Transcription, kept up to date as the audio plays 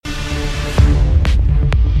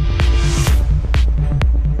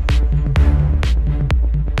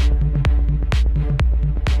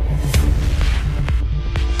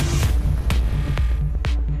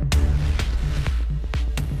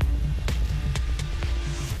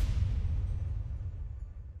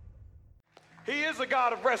He is a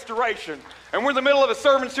God of restoration. And we're in the middle of a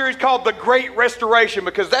sermon series called The Great Restoration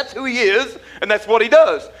because that's who he is and that's what he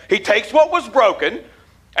does. He takes what was broken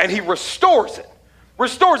and he restores it.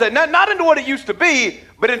 Restores it, not into what it used to be,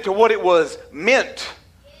 but into what it was meant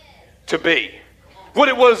to be. What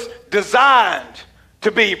it was designed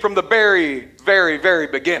to be from the very, very, very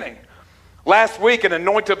beginning. Last week, an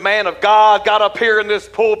anointed man of God got up here in this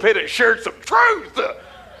pulpit and shared some truth.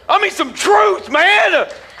 Some truth, man.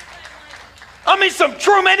 Some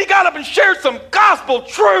truth, man. He got up and shared some gospel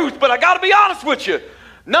truth, but I got to be honest with you.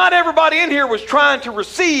 Not everybody in here was trying to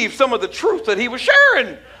receive some of the truth that he was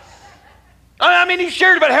sharing. He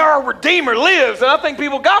shared about how our Redeemer lives, and I think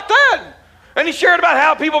people got that. And he shared about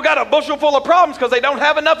how people got a bushel full of problems because they don't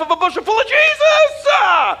have enough of a bushel full of Jesus.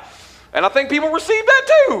 And I think people received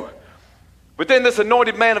that too. But then this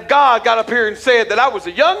anointed man of God got up here and said that I was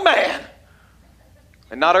a young man.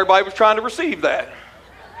 And not everybody was trying to receive that.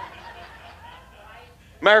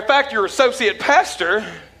 Matter of fact, your associate pastor,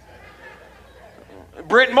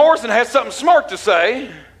 Brent Morrison, has something smart to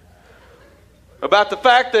say about the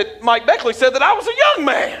fact that Mike Beckley said that I was a young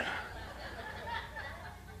man.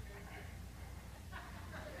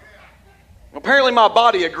 Apparently my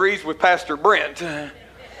body agrees with Pastor Brent.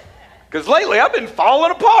 Because lately I've been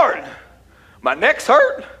falling apart. My neck's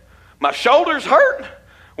hurt. My shoulders hurt.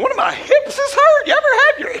 One of my hips is hurt. You ever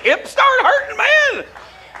have your hips start hurting, man?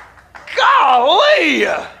 Golly!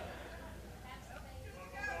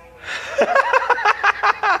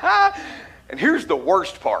 And here's the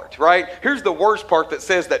worst part, right? Here's the worst part that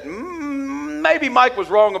says that maybe Mike was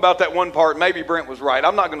wrong about that one part. Maybe Brent was right.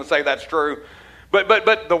 I'm not going to say that's true. But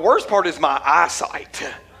the worst part is my eyesight.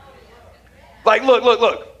 Like,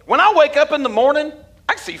 look. When I wake up in the morning,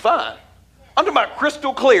 I can see fine. I'm talking about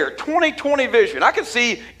crystal clear, 20/20 vision. I can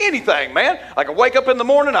see anything, man. Like I wake up in the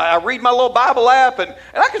morning, I read my little Bible app, and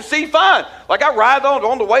I can see fine. Like I ride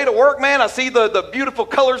on the way to work, man. I see the beautiful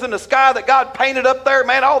colors in the sky that God painted up there,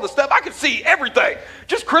 man, all the stuff. I can see everything,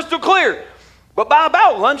 just crystal clear. But by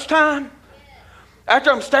about lunchtime,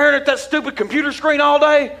 after I'm staring at that stupid computer screen all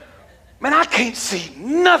day, man, I can't see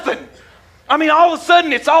nothing. All of a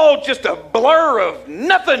sudden, it's all just a blur of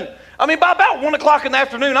nothing. By about 1 o'clock in the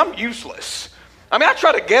afternoon, I'm useless. I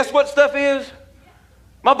try to guess what stuff is.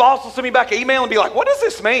 My boss will send me back an email and be like, what does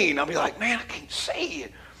this mean? I'll be like, man, I can't see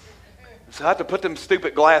it. So I have to put them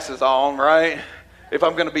stupid glasses on, right, if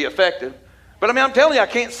I'm going to be effective. But I'm telling you, I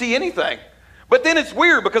can't see anything. But then it's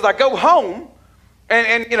weird because I go home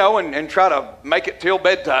and try to make it till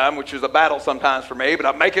bedtime, which is a battle sometimes for me, but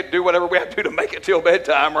I make it do whatever we have to do to make it till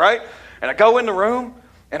bedtime, right? And I go in the room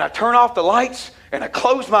and I turn off the lights and I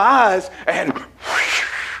close my eyes and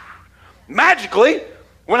magically,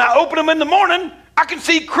 when I open them in the morning, I can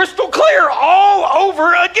see crystal clear all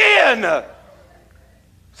over again.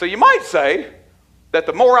 So you might say that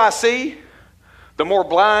the more I see, the more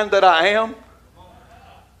blind that I am.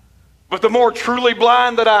 But the more truly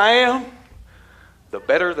blind that I am, the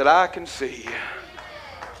better that I can see.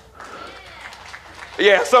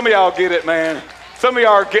 Yeah, some of y'all get it, man. Some of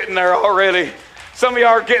y'all are getting there already. Some of y'all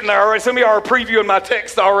are getting there already. Some of y'all are previewing my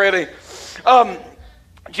text already.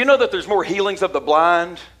 Do you know that there's more healings of the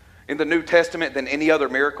blind in the New Testament than any other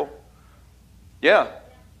miracle? Yeah.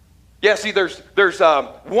 Yeah, see, there's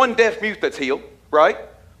one deaf mute that's healed, right?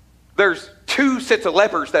 There's 2 sets of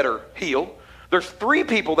lepers that are healed. There's 3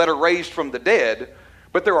 people that are raised from the dead,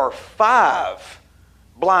 but there are 5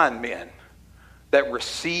 blind men that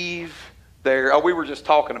receive their... Oh, we were just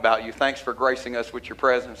talking about you. Thanks for gracing us with your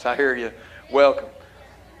presence. I hear you. Welcome.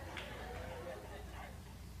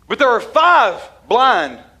 But there are 5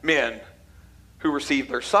 blind men who receive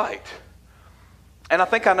their sight. And I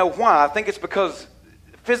think I know why. I think it's because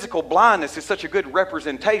physical blindness is such a good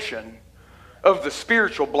representation of the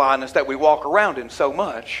spiritual blindness that we walk around in so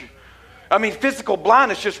much. Physical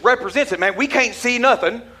blindness just represents it, man. We can't see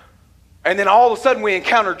nothing. And then all of a sudden we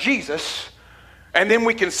encounter Jesus. And then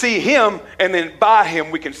we can see him. And then by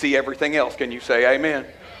him we can see everything else. Can you say amen?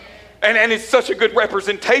 And it's such a good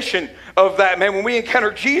representation of that, man. When we encounter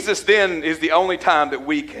Jesus, then is the only time that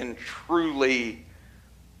we can truly,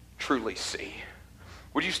 truly see.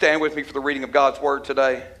 Would you stand with me for the reading of God's word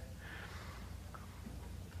today?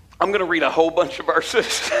 I'm going to read a whole bunch of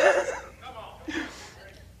verses.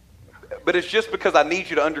 But it's just because I need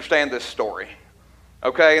you to understand this story.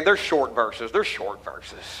 Okay? And they're short verses.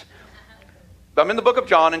 I'm in the book of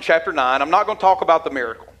John in chapter 9. I'm not going to talk about the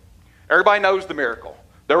miracle. Everybody knows the miracle.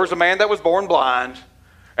 There was a man that was born blind,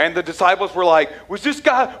 and the disciples were like, was this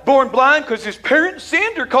guy born blind because his parents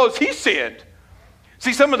sinned or because he sinned?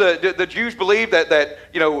 See, some of the Jews believe that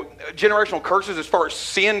generational curses as far as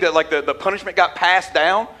sin, that like the punishment got passed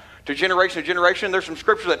down to generation to generation. There's some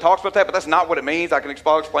scripture that talks about that, but that's not what it means. I can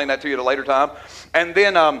explain that to you at a later time. And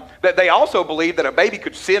then that they also believe that a baby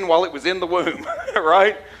could sin while it was in the womb,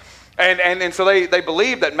 right? And so they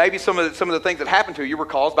believed that maybe some of the things that happened to you were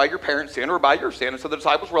caused by your parents' sin or by your sin. And so the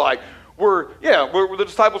disciples were like,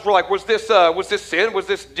 was this sin? Was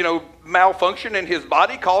this, malfunction in his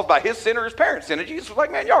body caused by his sin or his parents' sin? And Jesus was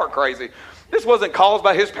like, man, y'all are crazy. This wasn't caused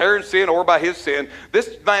by his parents' sin or by his sin.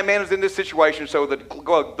 This man is in this situation so the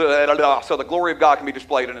glory of God can be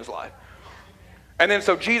displayed in his life. And then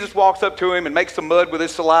so Jesus walks up to him and makes some mud with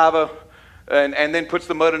his saliva and then puts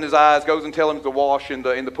the mud in his eyes, goes and tells him to wash in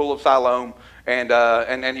the pool of Siloam,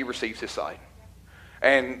 and he receives his sight.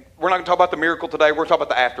 And we're not going to talk about the miracle today. We're talking about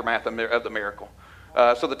the aftermath of the miracle.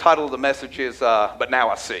 So the title of the message is, But Now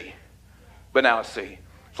I See. But Now I See.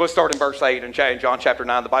 So let's start in verse 8 in John chapter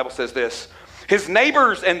 9. The Bible says this. His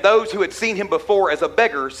neighbors and those who had seen him before as a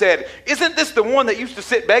beggar said, "Isn't this the one that used to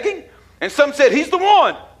sit begging?" And some said, "He's the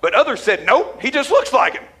one." But others said, "Nope, he just looks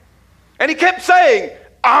like him." And he kept saying,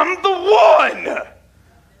 "I'm the one."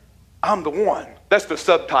 I'm the one. That's the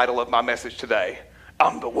subtitle of my message today.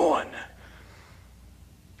 I'm the one.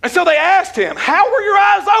 And so they asked him, "How were your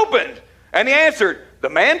eyes opened?" And he answered, "The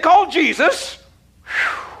man called Jesus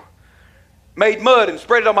made mud and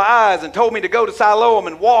spread it on my eyes and told me to go to Siloam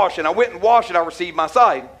and wash. And I went and washed and I received my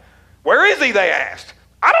sight." "Where is he?" they asked.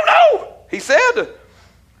 "I don't know," he said.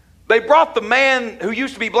 They brought the man who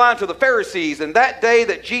used to be blind to the Pharisees. And that day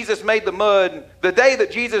that Jesus made the mud,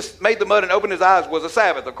 and opened his eyes was a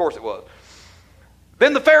Sabbath. Of course it was.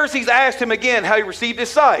 Then the Pharisees asked him again how he received his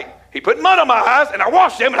sight. "He put mud on my eyes and I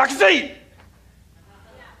washed them and I can see."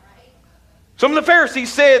 Some of the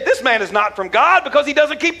Pharisees said, "This man is not from God because he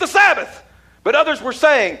doesn't keep the Sabbath." But others were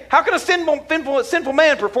saying, "How can a sinful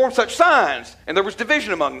man perform such signs?" And there was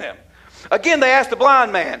division among them. Again, they asked the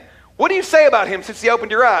blind man, "What do you say about him since he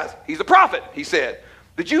opened your eyes?" "He's a prophet," he said.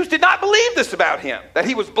 The Jews did not believe this about him, that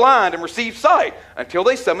he was blind and received sight, until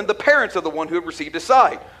they summoned the parents of the one who had received his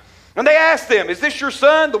sight. And they asked them, "Is this your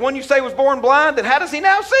son, the one you say was born blind? Then how does he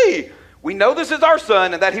now see?" "We know this is our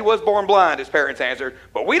son and that he was born blind," his parents answered.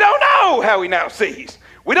 "But we don't know how he now sees.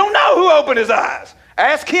 We don't know who opened his eyes.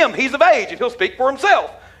 Ask him, he's of age, and he'll speak for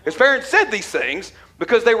himself." His parents said these things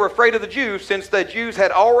because they were afraid of the Jews, since the Jews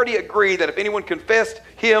had already agreed that if anyone confessed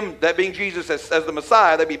him, that being Jesus, as the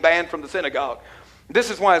Messiah, they'd be banned from the synagogue. This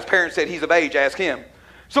is why his parents said, "He's of age, ask him."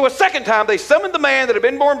 So a second time they summoned the man that had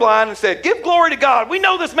been born blind and said, "Give glory to God. We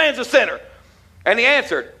know this man's a sinner." And he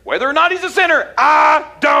answered, "Whether or not he's a sinner, I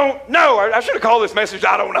don't know." I should have called this message,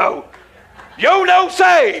 "I don't know." Yo no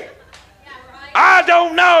say. I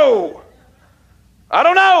don't know. I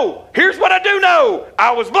don't know. Here's what I do know.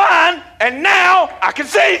 I was blind, and now I can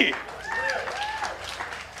see.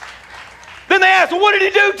 Then they asked, "Well, what did he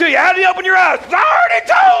do to you? How did he open your eyes?" "I already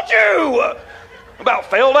told you." About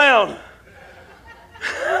fell down.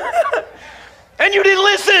 And you didn't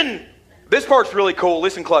listen. This part's really cool.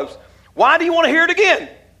 Listen close. Why do you want to hear it again?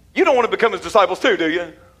 You don't want to become his disciples too, do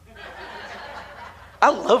you? I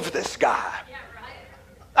love this guy.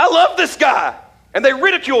 I love this guy. And they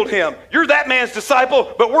ridiculed him. "You're that man's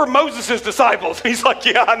disciple, but we're Moses' disciples." He's like,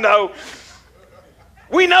 "Yeah, I know.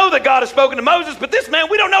 We know that God has spoken to Moses, but this man,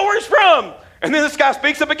 we don't know where he's from." And then this guy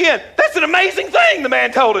speaks up again. "That's an amazing thing," the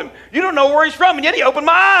man told him. "You don't know where he's from, and yet he opened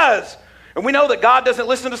my eyes. And we know that God doesn't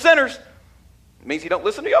listen to sinners." It means he don't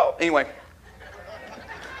listen to y'all. Anyway.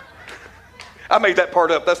 I made that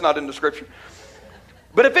part up. That's not in the scripture.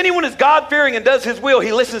 "But if anyone is God-fearing and does his will,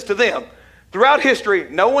 he listens to them." Throughout history,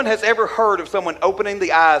 no one has ever heard of someone opening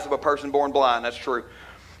the eyes of a person born blind. That's true.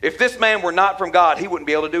 If this man were not from God, he wouldn't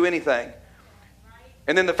be able to do anything.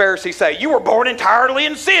 And then the Pharisees say, "You were born entirely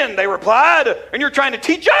in sin," they replied, "and you're trying to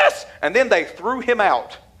teach us?" And then they threw him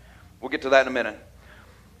out. We'll get to that in a minute.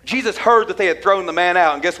 Jesus heard that they had thrown the man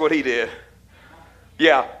out, and guess what he did?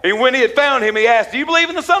 Yeah, and when he had found him, he asked, "Do you believe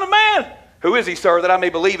in the Son of Man?" "Who is he, sir, that I may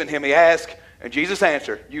believe in him?" he asked. And Jesus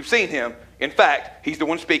answered, "You've seen him. In fact, he's the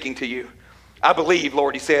one speaking to you." "I believe,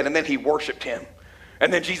 Lord," he said, and then he worshiped him.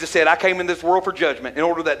 And then Jesus said, "I came in this world for judgment, in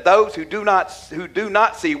order that those who do not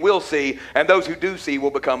see will see, and those who do see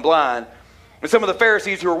will become blind." And some of the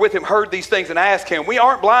Pharisees who were with him heard these things and asked him, "We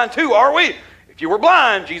aren't blind too, are we?" "If you were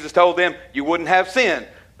blind," Jesus told them, "you wouldn't have sin.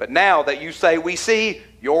 But now that you say we see,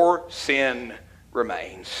 your sin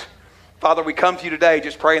remains." Father, we come to you today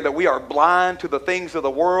just praying that we are blind to the things of the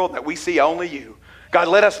world, that we see only you. God,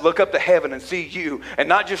 let us look up to heaven and see you, and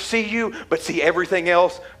not just see you, but see everything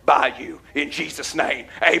else by you. In Jesus' name,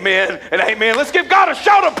 amen and amen. Let's give God a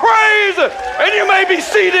shout of praise, and you may be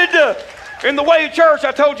seated. In the Way Church,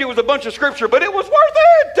 I told you it was a bunch of scripture, but it was worth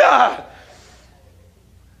it.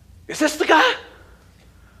 Is this the guy?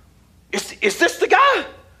 is this the guy?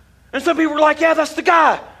 And some people were like, yeah, that's the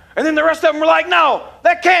guy. And then the rest of them were like, no,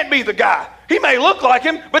 that can't be the guy. He may look like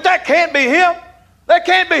him, but that can't be him. That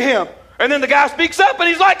can't be him. And then the guy speaks up and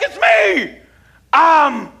he's like, it's me.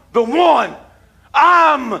 I'm the one.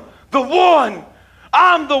 I'm the one.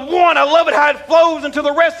 I'm the one. I love it how it flows into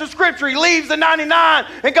the rest of Scripture. He leaves the 99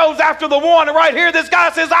 and goes after the one. And right here, this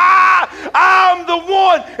guy says, I'm the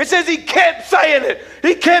one. It says he kept saying it.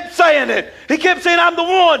 He kept saying it. He kept saying, I'm the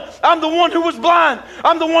one. I'm the one who was blind.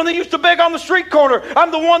 I'm the one that used to beg on the street corner. I'm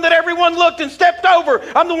the one that everyone looked and stepped over.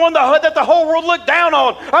 I'm the one that the whole world looked down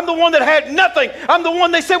on. I'm the one that had nothing. I'm the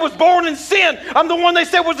one they said was born in sin. I'm the one they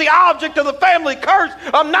said was the object of the family curse.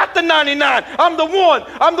 I'm not the 99. I'm the one.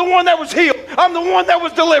 I'm the one that was healed. I'm the one that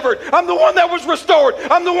was delivered. I'm the one that was restored.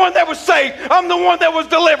 I'm the one that was saved. I'm the one that was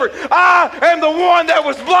delivered. I am the one that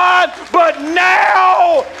was blind, but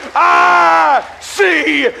now I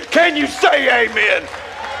see. Can you say amen?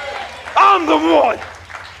 I'm the one.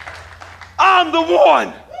 I'm the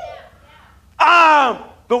one. I'm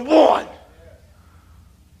the one.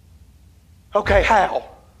 Okay, how?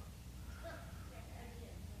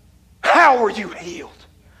 How were you healed?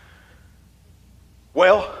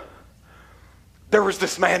 Well, there was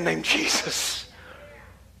this man named Jesus.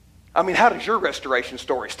 I mean, how does your restoration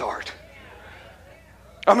story start?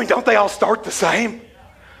 I mean, don't they all start the same?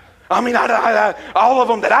 I mean, all of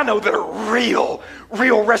them that I know that are real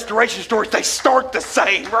restoration stories, they start the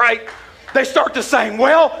same, right? They start the same.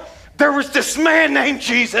 Well, there was this man named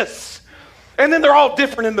Jesus. And then they're all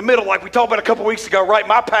different in the middle, like we talked about a couple weeks ago, right?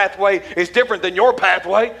 My pathway is different than your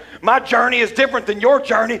pathway. My journey is different than your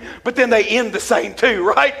journey, but then they end the same too,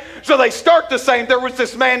 right? So they start the same. There was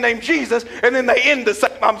this man named Jesus, and then they end the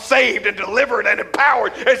same. I'm saved and delivered and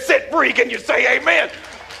empowered and set free. Can you say amen?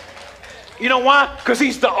 You know why? Because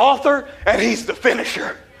he's the author and he's the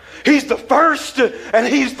finisher. He's the first and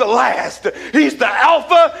he's the last. He's the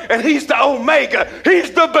Alpha and he's the Omega.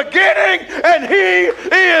 He's the beginning and he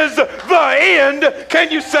is the end.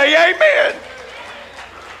 Can you say amen?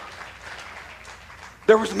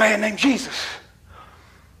 There was a man named Jesus.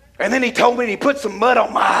 And then he told me he put some mud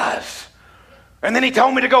on my eyes. And then he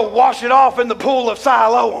told me to go wash it off in the pool of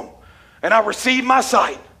Siloam. And I received my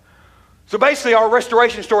sight. So basically our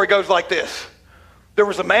restoration story goes like this. There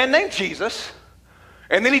was a man named Jesus.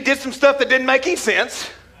 And then he did some stuff that didn't make any sense.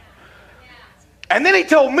 And then he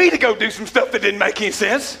told me to go do some stuff that didn't make any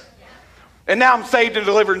sense. And now I'm saved and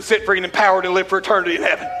delivered and set free and empowered to live for eternity in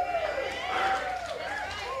heaven.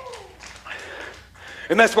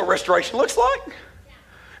 And that's what restoration looks like.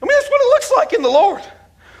 I mean, that's what it looks like in the Lord.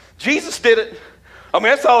 Jesus did it. I mean,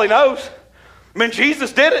 that's all he knows. I mean,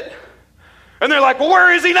 Jesus did it. And they're like, well,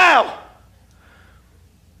 where is he now?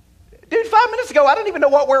 Dude, 5 minutes ago, I didn't even know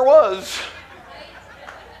what where was.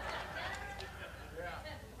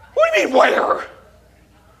 What do you mean, where?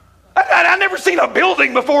 I never seen a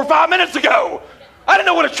building before 5 minutes ago. I didn't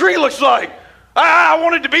know what a tree looks like. I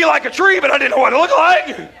wanted to be like a tree, but I didn't know what it looked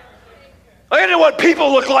like. I didn't know what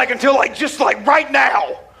people look like until just right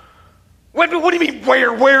now. What do you mean,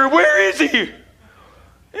 where is he? It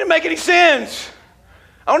didn't make any sense.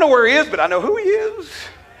 I don't know where he is, but I know who he is.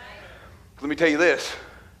 Let me tell you this.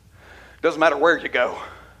 It doesn't matter where you go.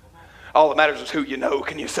 All that matters is who you know.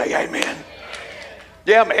 Can you say amen?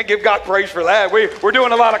 Yeah, man, give God praise for that. We're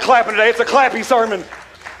doing a lot of clapping today. It's a clappy sermon.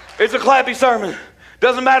 It's a clappy sermon.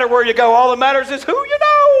 Doesn't matter where you go. All that matters is who you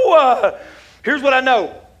know. Here's what I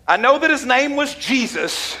know. I know that his name was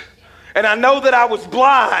Jesus, and I know that I was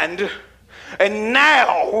blind, and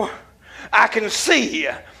now I can see.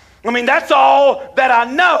 I mean, that's all that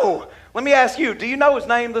I know. Let me ask you, do you know his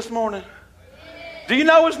name this morning? Do you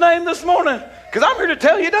know his name this morning? Because I'm here to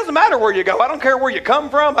tell you, it doesn't matter where you go. I don't care where you come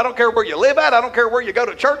from. I don't care where you live at. I don't care where you go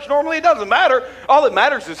to church normally. It doesn't matter. All that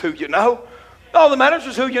matters is who you know. All that matters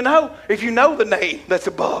is who you know. If you know the name that's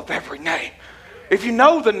above every name. If you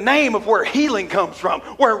know the name of where healing comes from,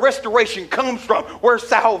 where restoration comes from, where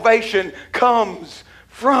salvation comes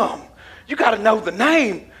from. You got to know the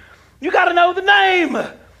name. You got to know the name.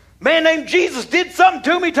 Man named Jesus did something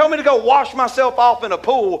to me, told me to go wash myself off in a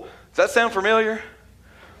pool. Does that sound familiar?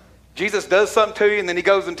 Jesus does something to you, and then he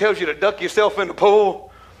goes and tells you to duck yourself in the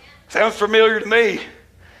pool. Sounds familiar to me.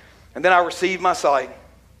 And then I received my sight.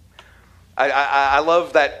 I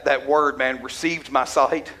love that word, man, received my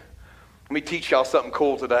sight. Let me teach y'all something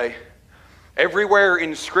cool today. Everywhere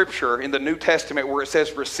in Scripture, in the New Testament, where it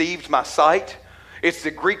says received my sight, it's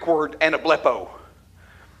the Greek word anablepo.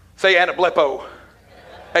 Say anablepo.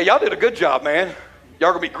 Hey, y'all did a good job, man.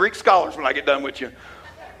 Y'all going to be Greek scholars when I get done with you.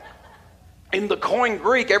 In the Koine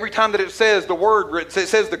Greek, every time that it says the word, it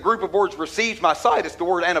says the group of words received my sight, it's the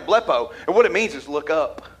word anablepo. And what it means is look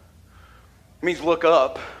up. It means look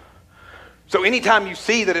up. So anytime you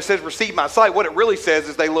see that it says receive my sight, what it really says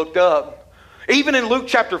is they looked up. Even in Luke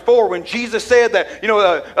chapter 4, when Jesus said that,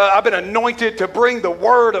 I've been anointed to bring the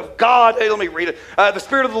word of God. Hey, let me read it. The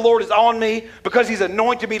Spirit of the Lord is on me because he's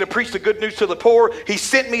anointed me to preach the good news to the poor. He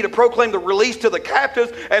sent me to proclaim the release to the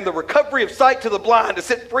captives and the recovery of sight to the blind, to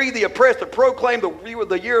set free the oppressed, to proclaim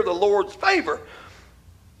the year of the Lord's favor.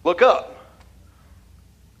 Look up.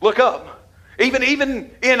 Look up. Even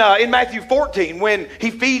in Matthew 14, when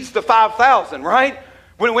he feeds the 5,000, right?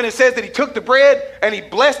 When it says that he took the bread and he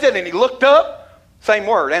blessed it and he looked up, same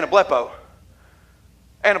word, anablepo.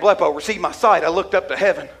 Anablepo, receive my sight. I looked up to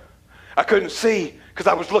heaven. I couldn't see because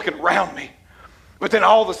I was looking around me. But then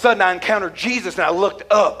all of a sudden I encountered Jesus and I looked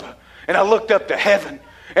up. And I looked up to heaven.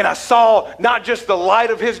 And I saw not just the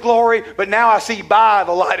light of his glory, but now I see by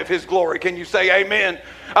the light of his glory. Can you say amen?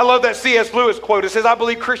 I love that C.S. Lewis quote. It says, I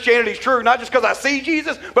believe Christianity is true, not just because I see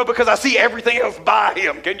Jesus, but because I see everything else by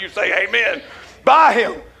him. Can you say amen? By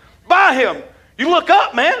him. By him. You look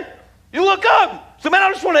up, man. You look up. So, man,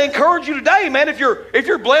 I just want to encourage you today, man. If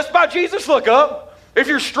you're blessed by Jesus, look up. If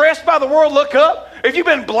you're stressed by the world, look up. If you've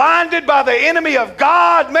been blinded by the enemy of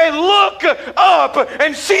God, man, look up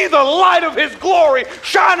and see the light of his glory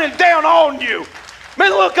shining down on you.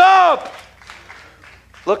 Man, look up.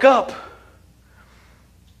 Look up.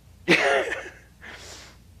 And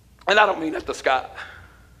I don't mean at the sky.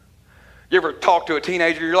 You ever talk to a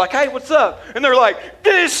teenager, you're like, hey, what's up? And they're like,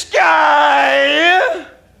 this guy.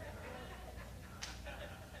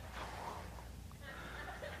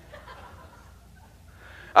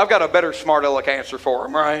 I've got a better smart aleck answer for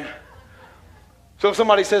them, right? So if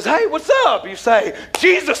somebody says, hey, what's up? You say,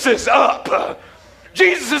 Jesus is up.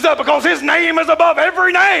 Jesus is up because his name is above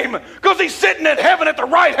every name. Because he's sitting in heaven at the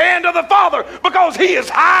right hand of the Father. Because he is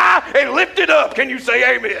high and lifted up. Can you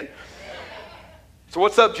say amen? So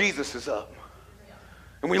what's up? Jesus is up.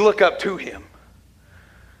 And we look up to him.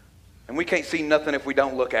 And we can't see nothing if we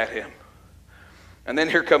don't look at him. And then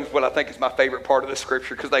here comes what I think is my favorite part of the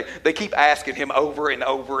scripture, because they keep asking him over and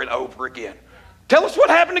over and over again. Tell us what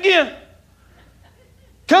happened again.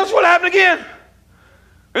 Tell us what happened again.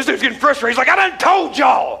 This dude's getting frustrated. He's like, I done told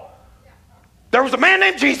y'all. There was a man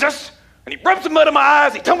named Jesus, and he rubbed some mud in my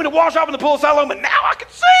eyes. He told me to wash off in the pool of Siloam, and now I can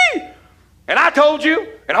see. And I told you,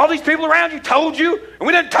 and all these people around you told you, and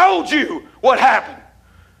we done told you what happened.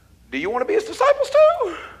 Do you want to be his disciples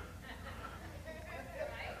too?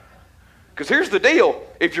 Because here's the deal.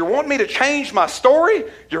 If you're wanting me to change my story,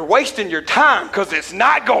 you're wasting your time, because it's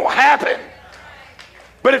not going to happen.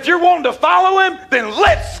 But if you're wanting to follow him, then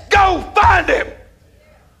let's go find him.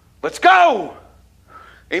 Let's go.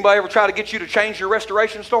 Anybody ever try to get you to change your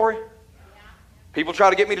restoration story? People try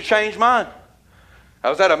to get me to change mine. I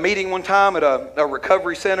was at a meeting one time at a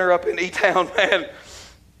recovery center up in E-Town, man,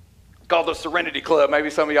 called the Serenity Club. Maybe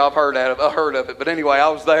some of y'all have heard of it. But anyway, I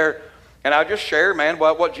was there, and I just shared, man,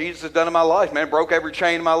 what Jesus has done in my life, man. Broke every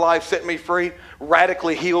chain in my life, set me free,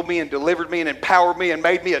 radically healed me and delivered me and empowered me and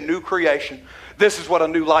made me a new creation. This is what a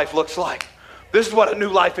new life looks like. This is what a new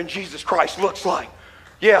life in Jesus Christ looks like.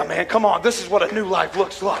 Yeah, man, come on. This is what a new life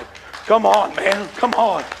looks like. Come on, man. Come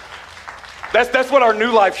on. That's what our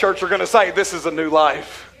New Life shirts are going to say. This is a new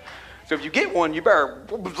life. So if you get one, you better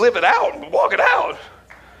live it out and walk it out.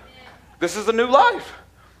 This is a new life.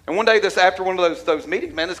 And one day, after one of those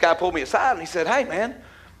meetings, man, this guy pulled me aside and he said, hey, man,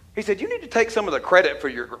 he said, you need to take some of the credit for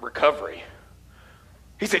your recovery.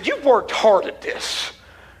 He said, you've worked hard at this.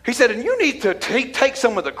 He said, and you need to take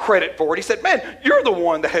some of the credit for it. He said, man, you're the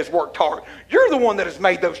one that has worked hard. You're the one that has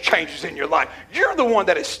made those changes in your life. You're the one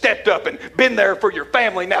that has stepped up and been there for your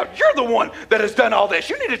family. Now you're the one that has done all this.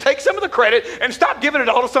 You need to take some of the credit and stop giving it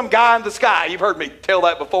all to some guy in the sky. You've heard me tell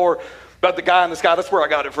that before about the guy in the sky. That's where I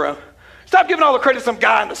got it from. Stop giving all the credit to some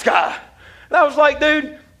guy in the sky. And I was like,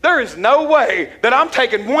 dude, there is no way that I'm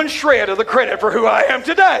taking one shred of the credit for who I am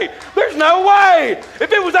today. There's no way.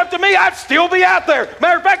 If it was up to me, I'd still be out there.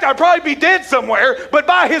 Matter of fact, I'd probably be dead somewhere. But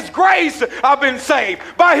by his grace, I've been saved.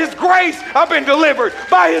 By his grace, I've been delivered.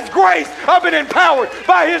 By his grace, I've been empowered.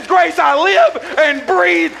 By his grace, I live and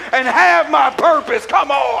breathe and have my purpose. Come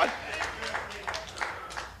on.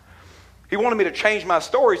 He wanted me to change my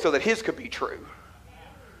story so that his could be true.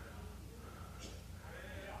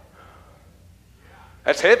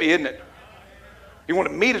 That's heavy, isn't it? He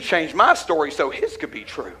wanted me to change my story so his could be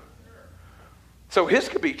true. So his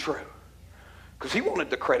could be true. Because he wanted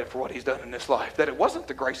the credit for what he's done in this life. That it wasn't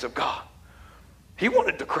the grace of God. He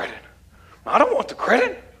wanted the credit. I don't want the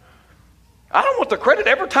credit. I don't want the credit.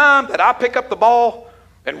 Every time that I pick up the ball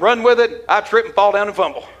and run with it, I trip and fall down and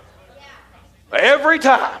fumble. Every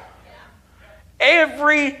time.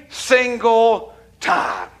 Every single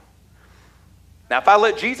time. Now, if I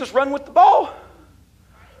let Jesus run with the ball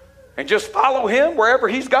and just follow him wherever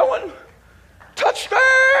he's going, touchdown!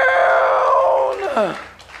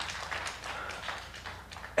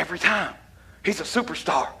 Every time. He's a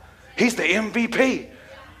superstar. He's the MVP.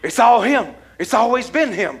 It's all him. It's always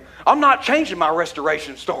been him. I'm not changing my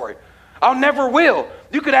restoration story. I never will.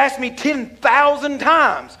 You could ask me 10,000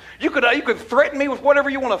 times. You could threaten me with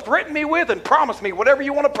whatever you want to threaten me with and promise me whatever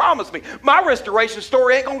you want to promise me. My restoration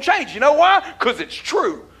story ain't going to change. You know why? Because it's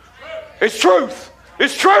true. It's truth.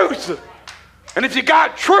 It's truth. And if you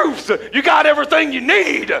got truth, you got everything you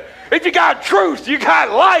need. If you got truth, you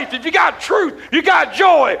got life. If you got truth, you got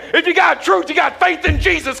joy. If you got truth, you got faith in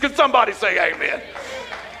Jesus. Can somebody say amen?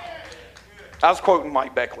 I was quoting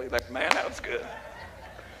Mike Beckley there. Man, that was good.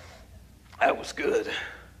 That was good.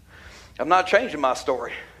 I'm not changing my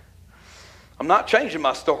story. I'm not changing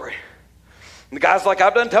my story. And the guy's like,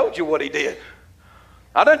 I've done told you what he did.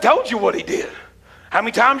 I done told you what he did. How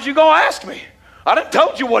many times you gonna ask me? I done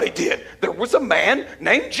told you what he did. There was a man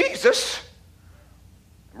named Jesus.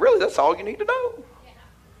 Really, that's all you need to know.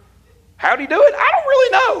 How'd he do it? I don't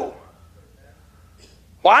really know.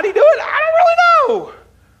 Why'd he do it? I don't really know.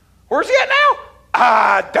 Where's he at now?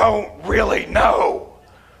 I don't really know.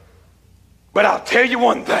 But I'll tell you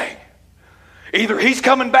one thing. Either he's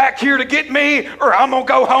coming back here to get me or I'm going to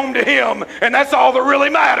go home to him. And that's all that really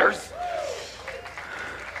matters.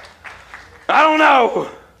 I don't know.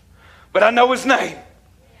 But I know his name.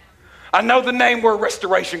 I know the name where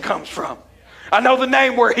restoration comes from. I know the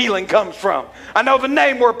name where healing comes from. I know the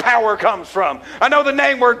name where power comes from. I know the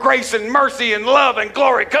name where grace and mercy and love and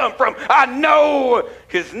glory come from. I know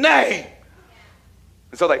his name.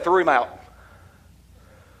 And so they threw him out.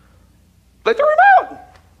 They threw him out.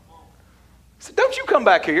 Said, don't you come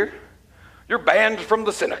back here. You're banned from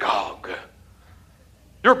the synagogue.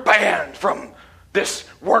 You're banned from this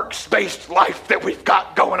works-based life that we've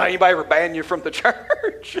got going on. Anybody ever ban you from the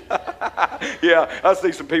church? Yeah, I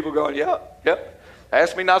see some people going, yep.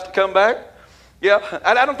 Ask me not to come back. Yeah,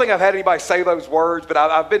 I don't think I've had anybody say those words, but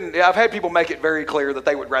I've had people make it very clear that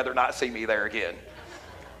they would rather not see me there again.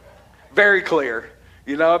 Very clear.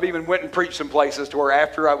 You know, I've even went and preached some places to where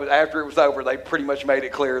after it was over, they pretty much made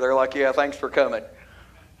it clear. They're like, yeah, thanks for coming.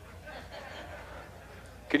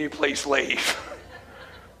 Can you please leave?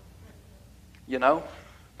 You know,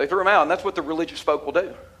 they threw him out, and that's what the religious folk will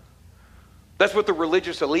do. That's what the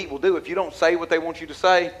religious elite will do. If you don't say what they want you to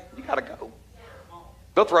say, you got to go.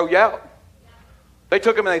 They'll throw you out. They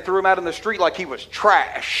took him and they threw him out in the street like he was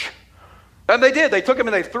trash. And they did. They took him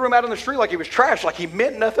and they threw him out in the street like he was trash, like he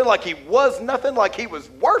meant nothing, like he was nothing, like he was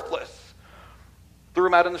worthless. Threw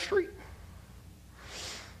him out in the street.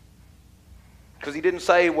 Because he didn't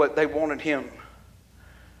say what they wanted him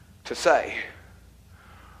to say.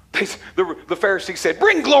 The Pharisees said,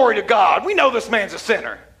 bring glory to God. We know this man's a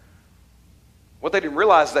sinner. What they didn't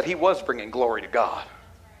realize is that he was bringing glory to God.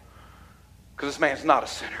 Because this man's not a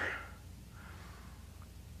sinner.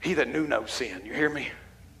 He that knew no sin, you hear me?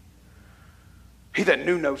 He that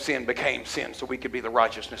knew no sin became sin so we could be the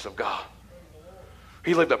righteousness of God.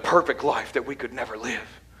 He lived a perfect life that we could never live.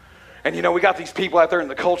 And you know, we got these people out there in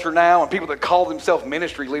the culture now and people that call themselves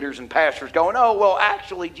ministry leaders and pastors going, oh, well,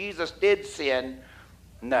 actually, Jesus did sin.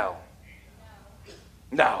 No.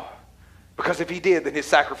 Because if he did, then his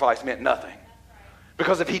sacrifice meant nothing.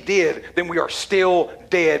 Because if he did, then we are still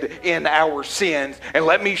dead in our sins. And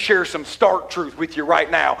let me share some stark truth with you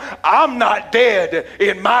right now. I'm not dead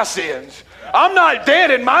in my sins. I'm not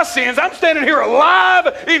dead in my sins. I'm standing here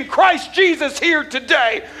alive in Christ Jesus here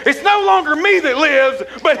today. It's no longer me that lives,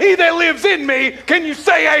 but he that lives in me. Can you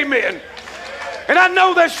say amen? And I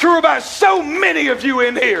know that's true about so many of you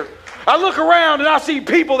in here. I look around and I see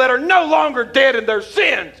people that are no longer dead in their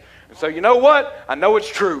sins. And so you know what? I know it's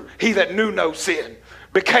true. He that knew no sin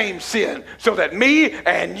became sin so that me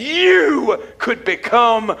and you could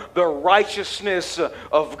become the righteousness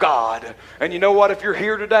of God. And you know what? If you're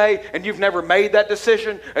here today and you've never made that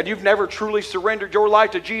decision and you've never truly surrendered your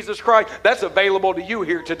life to Jesus Christ, that's available to you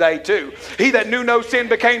here today too. He that knew no sin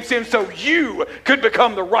became sin so you could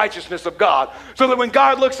become the righteousness of God. So that when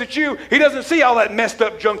God looks at you, he doesn't see all that messed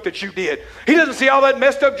up junk that you did. He doesn't see all that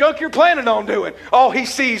messed up junk you're planning on doing. All he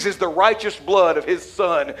sees is the righteous blood of his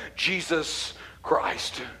son, Jesus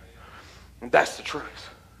Christ. And that's the truth.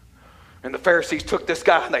 And the Pharisees took this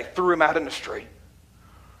guy and they threw him out in the street.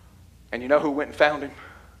 And you know who went and found him?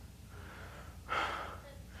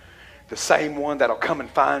 The same one that'll come and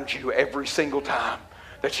find you every single time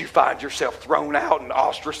that you find yourself thrown out and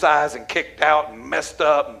ostracized and kicked out and messed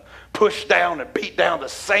up and pushed down and beat down. The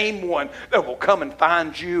same one that will come and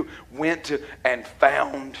find you went and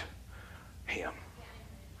found him.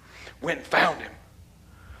 Went and found him.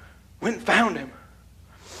 Went and found him.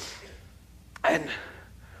 And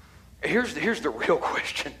here's the real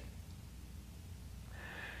question.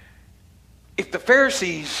 If the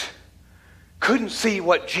Pharisees couldn't see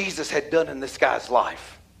what Jesus had done in this guy's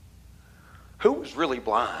life, who was really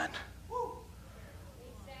blind?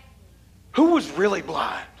 Who was really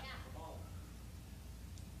blind?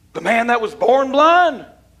 The man that was born blind?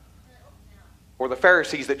 Or the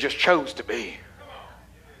Pharisees that just chose to be?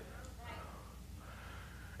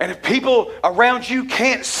 And if people around you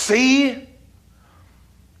can't see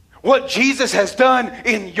what Jesus has done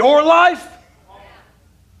in your life,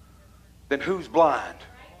 then who's blind?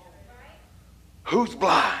 Who's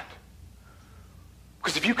blind?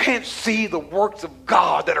 Because if you can't see the works of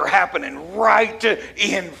God that are happening right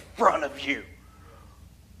in front of you,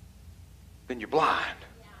 then you're blind.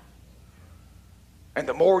 And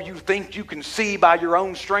the more you think you can see by your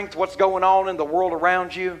own strength what's going on in the world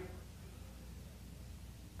around you,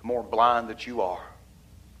 the more blind that you are.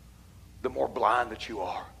 The more blind that you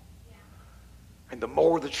are. And the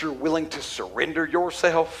more that you're willing to surrender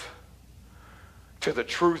yourself to the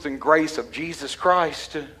truth and grace of Jesus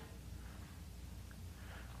Christ,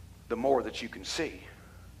 the more that you can see.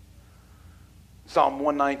 Psalm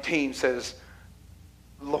 119 says,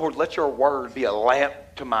 Lord, let your word be a lamp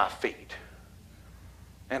to my feet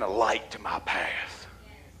and a light to my path.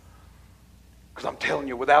 Because I'm telling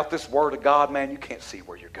you, without this word of God, man, you can't see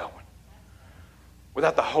where you're going.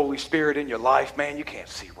 Without the Holy Spirit in your life, man, you can't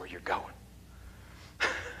see where you're going.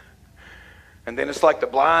 And then it's like the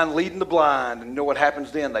blind leading the blind. And you know what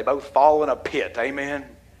happens then? They both fall in a pit. Amen?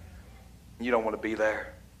 You don't want to be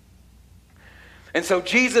there. And so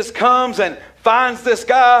Jesus comes and finds this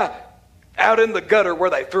guy out in the gutter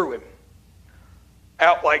where they threw him.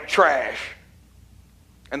 Out like trash.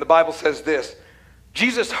 And the Bible says this.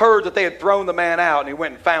 Jesus heard that they had thrown the man out, and he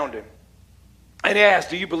went and found him. And he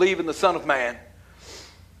asked, do you believe in the Son of Man?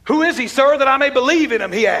 Who is he, sir, that I may believe in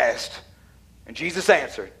him? He asked. And Jesus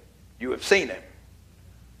answered, you have seen him.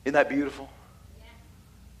 Isn't that beautiful? Yeah.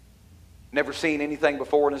 Never seen anything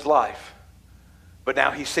before in his life. But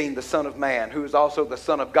now he's seen the Son of Man, who is also the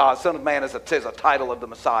Son of God. Son of Man is a title of the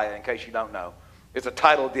Messiah, in case you don't know. It's a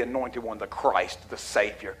title of the Anointed One, the Christ, the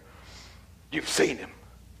Savior. You've seen him.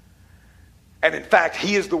 And in fact,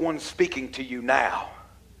 he is the one speaking to you now.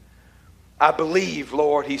 I believe,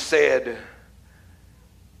 Lord, he said,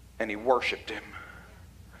 and he worshiped him.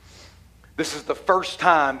 This is the first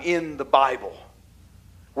time in the Bible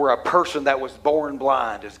where a person that was born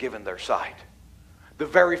blind is given their sight. The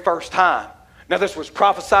very first time. Now this was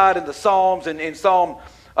prophesied in the Psalms, and in Psalm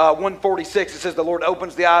 146 it says the Lord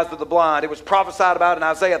opens the eyes of the blind. It was prophesied about in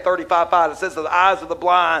Isaiah 35:5. It says that the eyes of the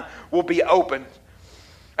blind will be opened.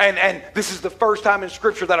 And this is the first time in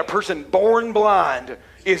Scripture that a person born blind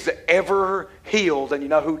is ever healed. And you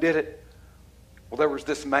know who did it? Well, there was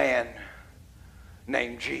this man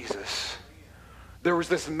named Jesus. There was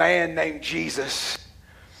this man named Jesus.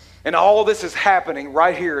 And all this is happening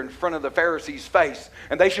right here in front of the Pharisees' face.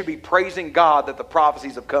 And they should be praising God that the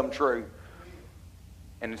prophecies have come true.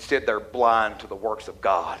 And instead they're blind to the works of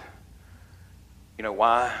God. You know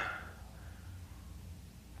why?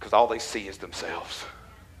 Because all they see is themselves.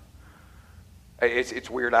 It's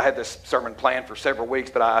weird. I had this sermon planned for several weeks,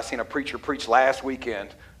 but I seen a preacher preach last weekend.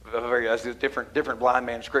 A different blind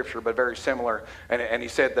man scripture, but very similar. And he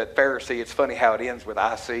said that Pharisee, it's funny how it ends with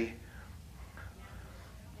I see.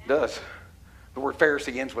 It does. The word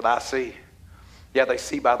Pharisee ends with I see. Yeah, they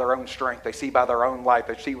see by their own strength. They see by their own light.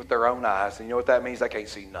 They see with their own eyes. And you know what that means? They can't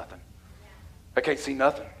see nothing. They can't see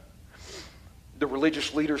nothing. The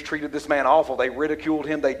religious leaders treated this man awful. They ridiculed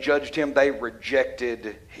him. They judged him. They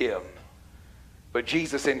rejected him. But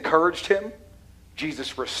Jesus encouraged him.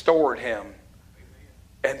 Jesus restored him.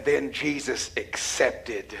 And then Jesus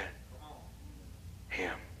accepted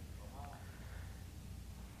him.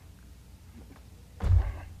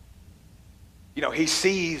 You know, he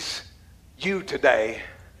sees you today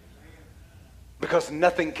because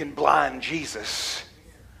nothing can blind Jesus.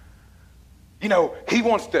 You know, he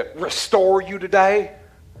wants to restore you today.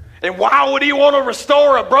 And why would he want to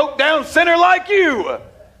restore a broke down sinner like you?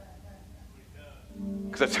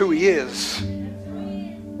 Because that's who he is.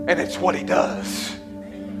 And it's what he does.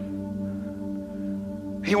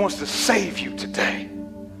 He wants to save you today.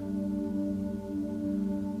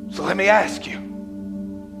 So let me ask you,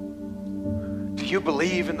 do you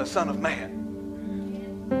believe in the Son of Man?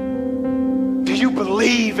 Do you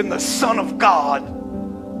believe in the Son of God?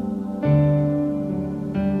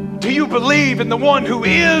 Do you believe in the one who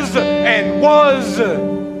is and was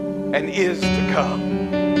and is to come?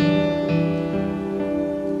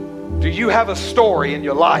 Do you have a story in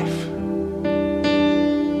your life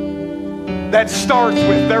that starts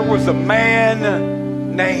with there was a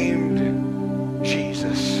man named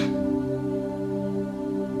Jesus,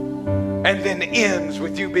 and then ends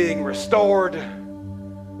with you being restored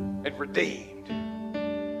and redeemed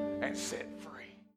and set